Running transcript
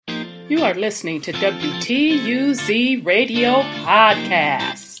You are listening to WTUZ Radio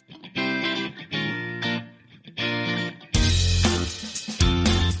Podcast.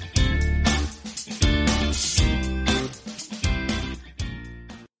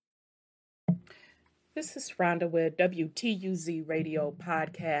 This is Rhonda with WTUZ Radio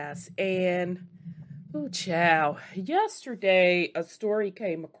Podcast. And, yesterday a story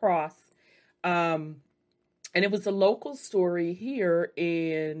came across, and it was a local story here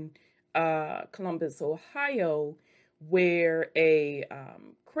in Columbus, Ohio, where a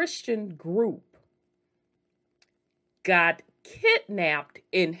Christian group got kidnapped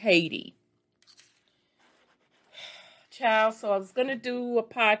in Haiti. So I was going to do a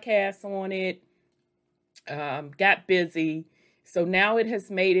podcast on it, got busy. So now it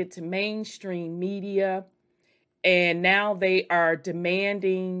has made it to mainstream media, and now they are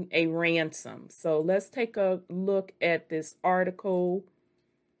demanding a ransom. So let's take a look at this article.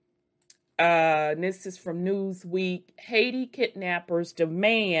 This is from Newsweek. Haiti kidnappers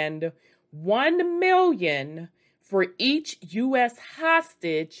demand $1 million for each U.S.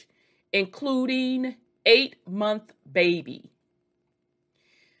 hostage, including 8-month baby.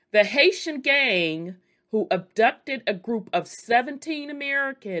 The Haitian gang, who abducted a group of 17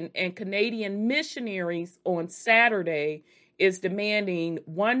 American and Canadian missionaries on Saturday, is demanding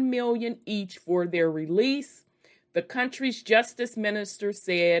 $1 million each for their release, the country's justice minister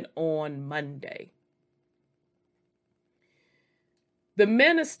said on Monday. The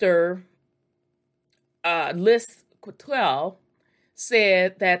minister, Liz Quatel,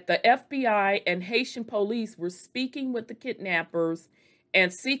 said that the FBI and Haitian police were speaking with the kidnappers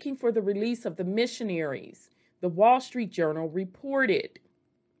and seeking for the release of the missionaries, the Wall Street Journal reported.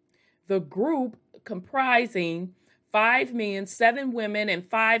 The group, comprising 5 men, 7 women, and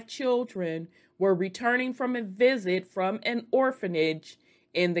 5 children, were returning from a visit from an orphanage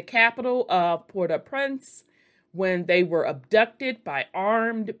in the capital of Port-au-Prince when they were abducted by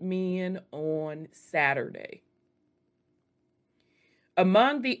armed men on Saturday.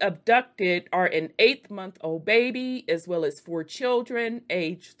 Among the abducted are an 8-month-old baby, as well as 4 children,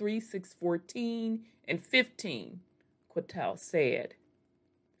 aged 3, 6, 14, and 15, Quatel said.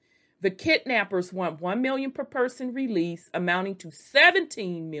 The kidnappers want $1 million per person release, amounting to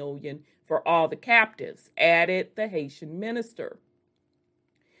 $17 million for all the captives, added the Haitian minister.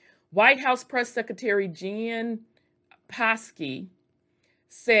 White House Press Secretary Jen Psaki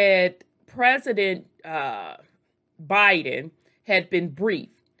said President Biden had been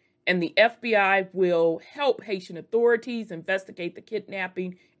briefed, and the FBI will help Haitian authorities investigate the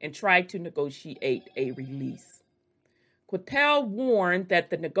kidnapping and try to negotiate a release. Quatel warned that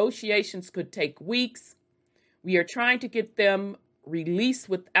the negotiations could take weeks. We are trying to get them released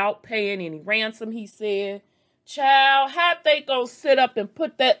without paying any ransom, he said. Child, how they gonna sit up and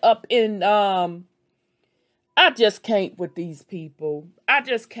put that up in, I just can't with these people. I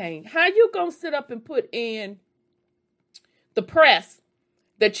just can't. How you gonna sit up and put in the press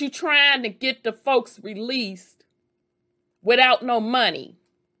that you trying to get the folks released without no money?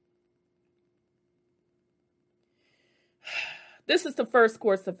 This is the first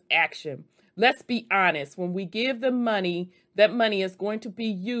course of action. Let's be honest. When we give them money, that money is going to be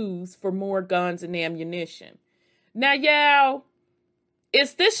used for more guns and ammunition. Now, y'all,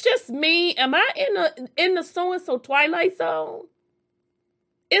 is this just me? Am I in the so-and-so twilight zone?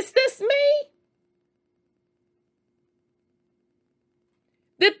 Is this me?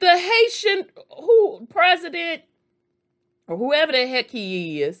 Did the Haitian president, or whoever the heck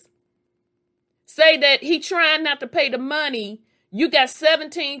he is, say that he trying not to pay the money? You got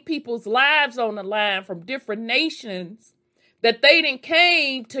 17 people's lives on the line from different nations that they done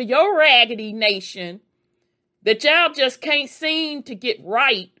came to your raggedy nation that y'all just can't seem to get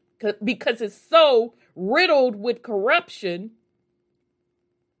right because it's so riddled with corruption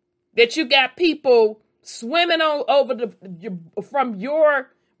that you got people swimming over from your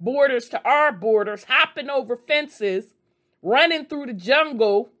borders to our borders, hopping over fences, running through the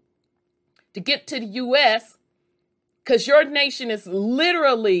jungle to get to the U.S., because your nation is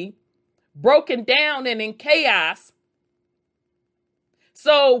literally broken down and in chaos.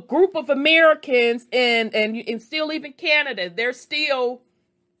 So group of Americans and still even Canada, they're still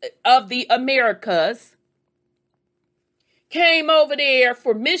of the Americas, came over there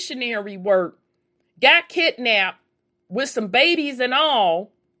for missionary work, got kidnapped with some babies and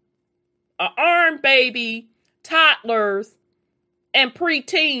all, an armed baby, toddlers, and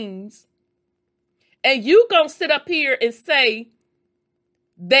preteens. And you gonna sit up here and say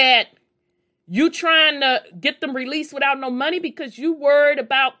that you trying to get them released without no money because you worried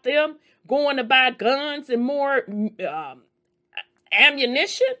about them going to buy guns and more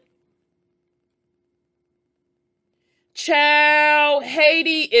ammunition?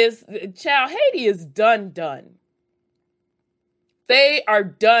 Haiti is done. They are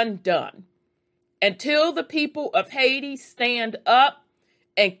done. Until the people of Haiti stand up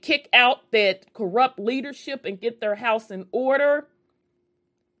and kick out that corrupt leadership and get their house in order,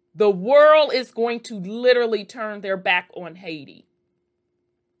 the world is going to literally turn their back on Haiti.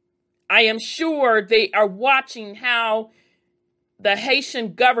 I am sure they are watching how the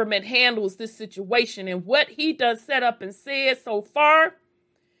Haitian government handles this situation, and what he does set up and said so far,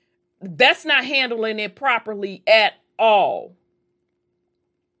 that's not handling it properly at all.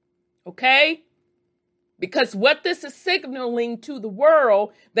 Okay? Because what this is signaling to the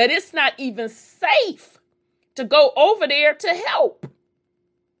world, that it's not even safe to go over there to help.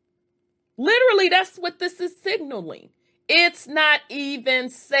 Literally, that's what this is signaling. It's not even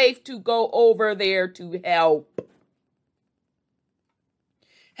safe to go over there to help.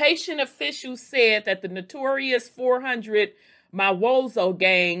 Haitian officials said that the notorious 400 Mawozo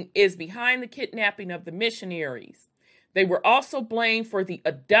gang is behind the kidnapping of the missionaries. They were also blamed for the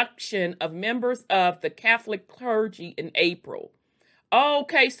abduction of members of the Catholic clergy in April.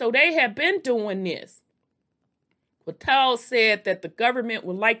 Okay, so they have been doing this. Patel said that the government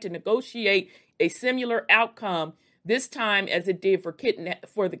would like to negotiate a similar outcome this time as it did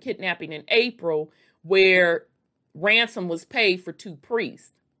for the kidnapping in April, where ransom was paid for 2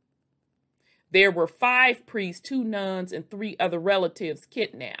 priests. There were 5 priests, 2 nuns, and 3 other relatives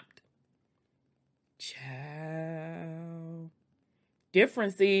kidnapped. Child.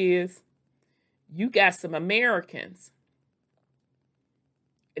 Difference is, you got some Americans.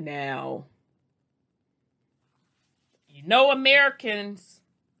 Now, you know Americans,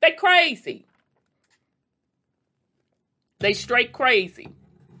 they crazy. They straight crazy.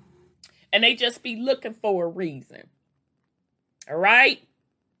 And they just be looking for a reason. All right?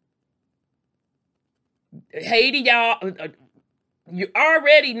 Haiti, y'all, you're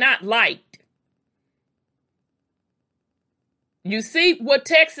already not liked. You see what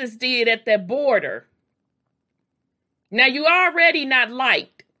Texas did at that border. Now, you already not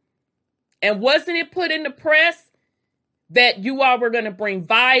liked. And wasn't it put in the press that you all were going to bring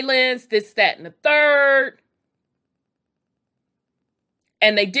violence, this, that, and the third?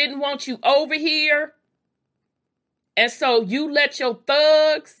 And they didn't want you over here. And so you let your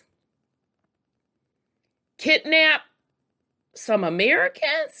thugs kidnap some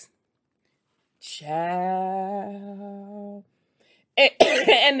Americans? Child.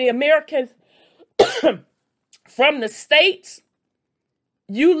 And the Americans from the States,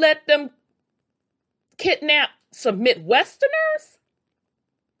 you let them kidnap some Midwesterners?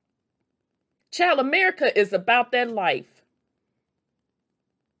 Child, America is about that life.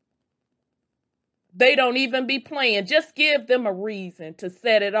 They don't even be playing. Just give them a reason to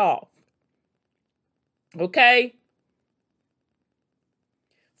set it off. Okay?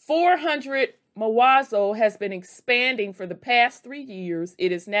 400 Mawozo has been expanding for the past 3 years.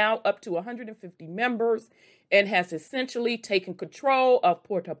 It is now up to 150 members and has essentially taken control of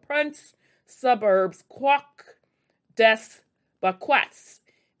Port-au-Prince suburbs Quoc des Baquats,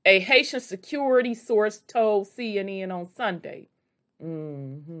 a Haitian security source told CNN on Sunday.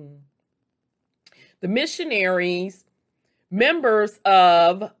 The missionaries, members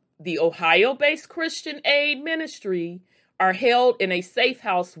of the Ohio-based Christian Aid Ministry, are held in a safe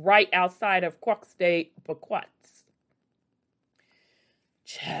house right outside of Quoc des Baquats.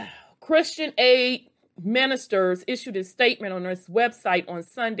 Christian Aid ministers issued a statement on its website on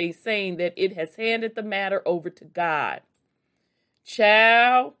Sunday saying that it has handed the matter over to God.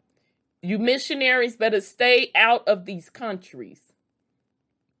 Child, you missionaries better stay out of these countries.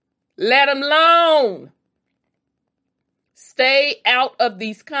 Let them alone. Stay out of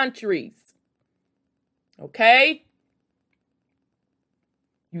these countries. Okay?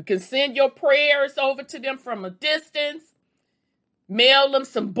 You can send your prayers over to them from a distance. Mail them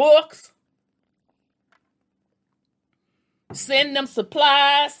some books. Send them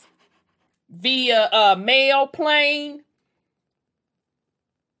supplies via mail plane.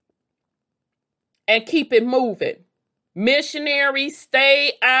 And keep it moving. Missionaries,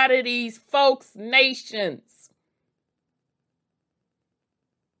 stay out of these folks' nations.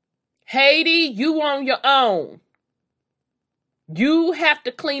 Haiti, you on your own. You have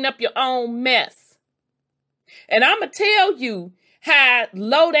to clean up your own mess. And I'm going to tell you how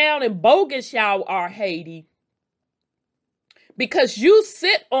low down and bogus y'all are, Haiti. Because you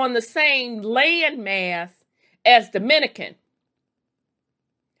sit on the same landmass as Dominican.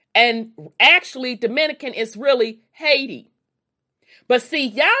 And actually, Dominican is really Haiti. But see,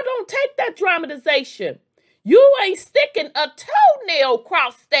 y'all don't take that dramatization. You ain't sticking a toenail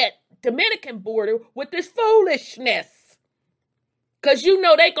across that Dominican border with this foolishness. Because you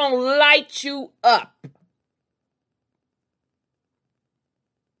know they going to light you up.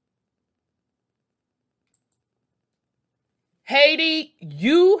 Haiti,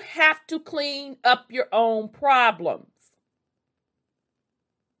 you have to clean up your own problems.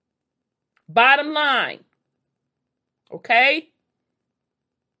 Bottom line. Okay?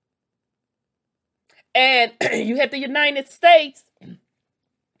 And you had the United States.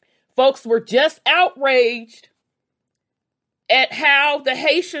 Folks were just outraged at how the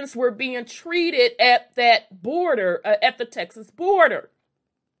Haitians were being treated at that border, at the Texas border.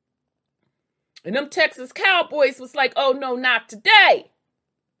 And them Texas Cowboys was like, oh no, not today.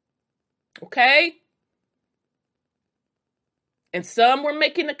 Okay? And some were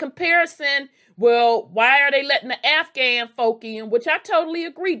making a comparison. Well, why are they letting the Afghan folk in? Which I totally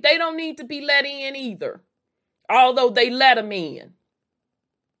agree. They don't need to be let in either. Although they let them in.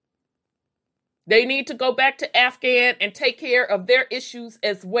 They need to go back to Afghan and take care of their issues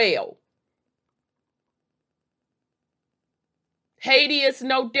as well. Haiti is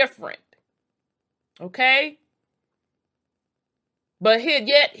no different. Okay? But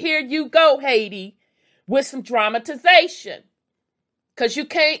here you go, Haiti, with some dramatization. Because you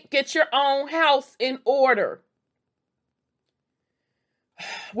can't get your own house in order.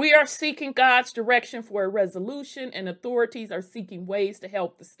 We are seeking God's direction for a resolution, and authorities are seeking ways to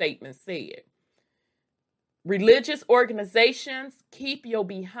help, the statement said. Religious organizations, keep your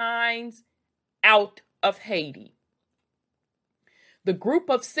behinds out of Haiti. The group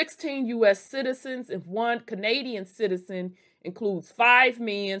of 16 U.S. citizens and 1 Canadian citizen includes 5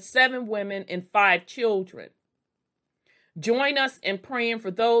 men, 7 women, and 5 children. Join us in praying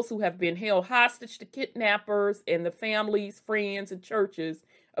for those who have been held hostage to kidnappers and the families, friends, and churches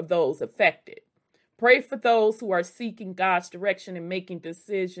of those affected. Pray for those who are seeking God's direction and making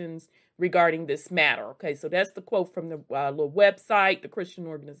decisions regarding this matter. Okay, so that's the quote from the little website, the Christian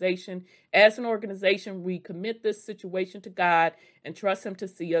organization. As an organization, we commit this situation to God and trust Him to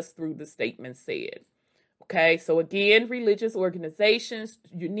see us through, the statement said. Okay, so again, religious organizations,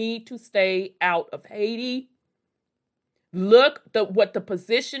 you need to stay out of Haiti. Look what the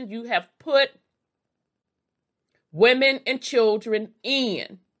position you have put women and children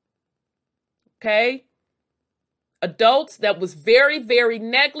in. Okay? Adults that was very, very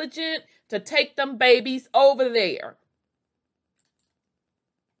negligent to take them babies over there.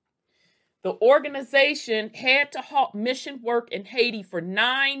 The organization had to halt mission work in Haiti for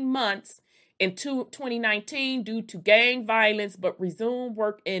 9 months in 2019 due to gang violence, but resumed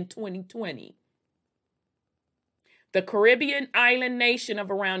work in 2020. The Caribbean island nation of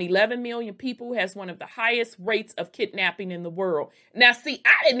around 11 million people has one of the highest rates of kidnapping in the world. Now, see,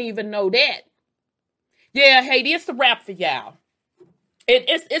 I didn't even know that. Yeah, Haiti, it's a wrap for y'all.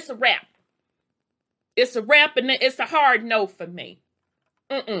 It's a wrap. It's a wrap, and it's a hard no for me.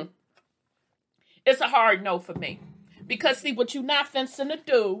 It's a hard no for me. Because, see, what you're not fencing to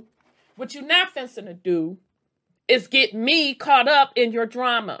do is get me caught up in your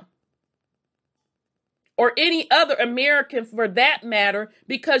drama. Or any other American for that matter,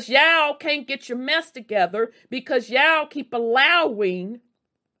 because y'all can't get your mess together, because y'all keep allowing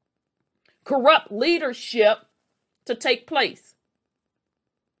corrupt leadership to take place.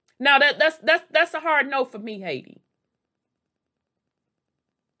 Now that's a hard no for me, Haiti.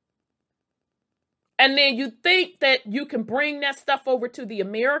 And then you think that you can bring that stuff over to the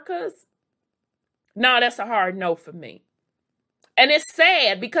Americas? No, that's a hard no for me. And it's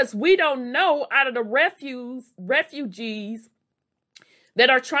sad because we don't know, out of the refugees that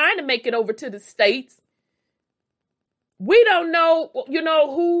are trying to make it over to the States, we don't know,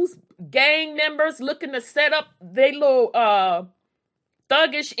 who's gang members looking to set up their little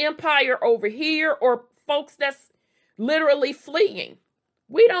thuggish empire over here, or folks that's literally fleeing.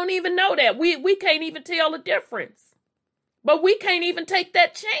 We don't even know that. We can't even tell the difference. But we can't even take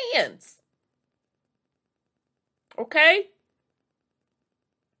that chance. Okay?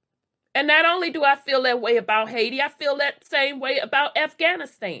 And not only do I feel that way about Haiti, I feel that same way about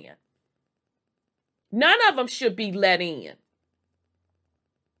Afghanistan. None of them should be let in.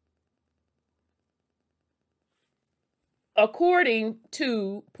 According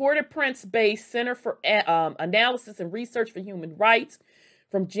to Port-au-Prince-based Center for Analysis and Research for Human Rights,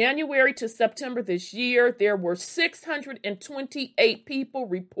 from January to September this year, there were 628 people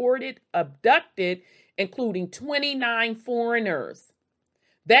reported abducted, including 29 foreigners.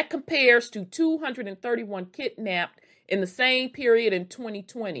 That compares to 231 kidnapped in the same period in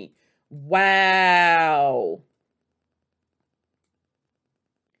 2020. Wow.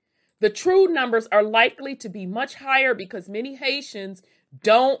 The true numbers are likely to be much higher because many Haitians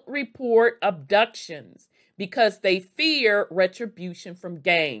don't report abductions. because they fear retribution from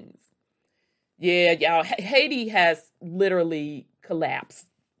gangs. Yeah, y'all, Haiti has literally collapsed.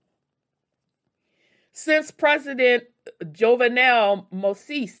 Since President Jovenel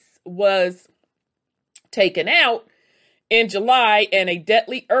Moïse was taken out in July and a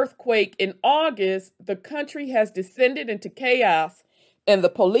deadly earthquake in August, the country has descended into chaos, and the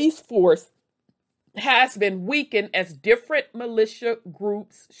police force has been weakened as different militia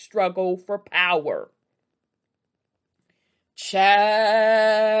groups struggle for power.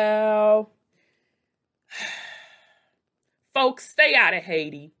 Ciao. Folks, stay out of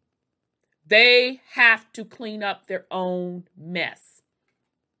Haiti. They have to clean up their own mess.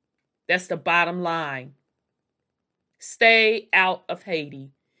 That's the bottom line. Stay out of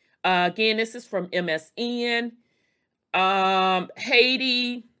Haiti. Again, this is from MSN.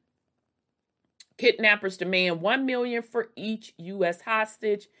 Haiti kidnappers demand $1 million for each U.S.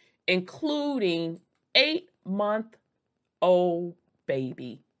 hostage, including 8-month-old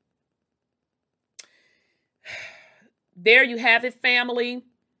baby. There you have it, family.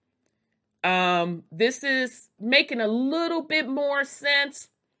 This is making a little bit more sense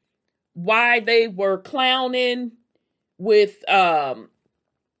why they were clowning with the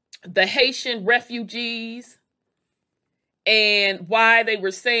Haitian refugees and why they were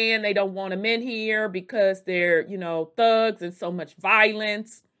saying they don't want them in here because they're, thugs and so much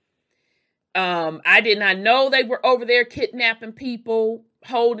violence. I did not know they were over there kidnapping people,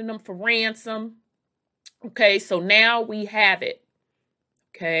 holding them for ransom. Okay, so now we have it.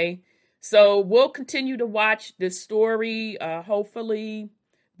 Okay, so we'll continue to watch this story. Hopefully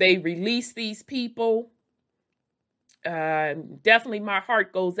they release these people. Definitely my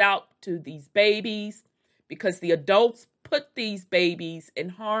heart goes out to these babies because the adults put these babies in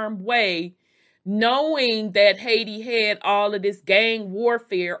harm's way, knowing that Haiti had all of this gang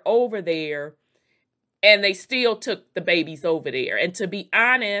warfare over there, and they still took the babies over there. And to be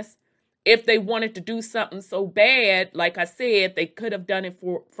honest, if they wanted to do something so bad, like I said, they could have done it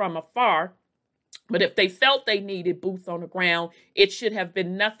from afar. But if they felt they needed boots on the ground, it should have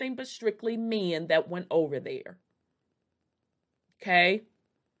been nothing but strictly men that went over there. Okay?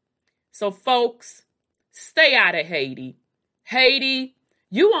 So, folks, stay out of Haiti. Haiti,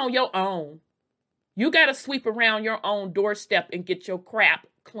 you on your own. You got to sweep around your own doorstep and get your crap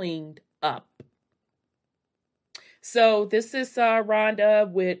cleaned up. So this is Rhonda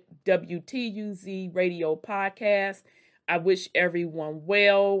with WTUZ Radio Podcast. I wish everyone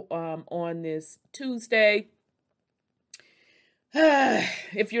well on this Tuesday.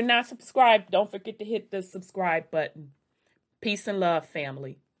 If you're not subscribed, don't forget to hit the subscribe button. Peace and love,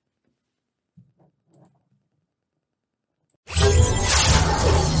 family.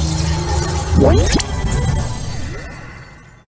 What?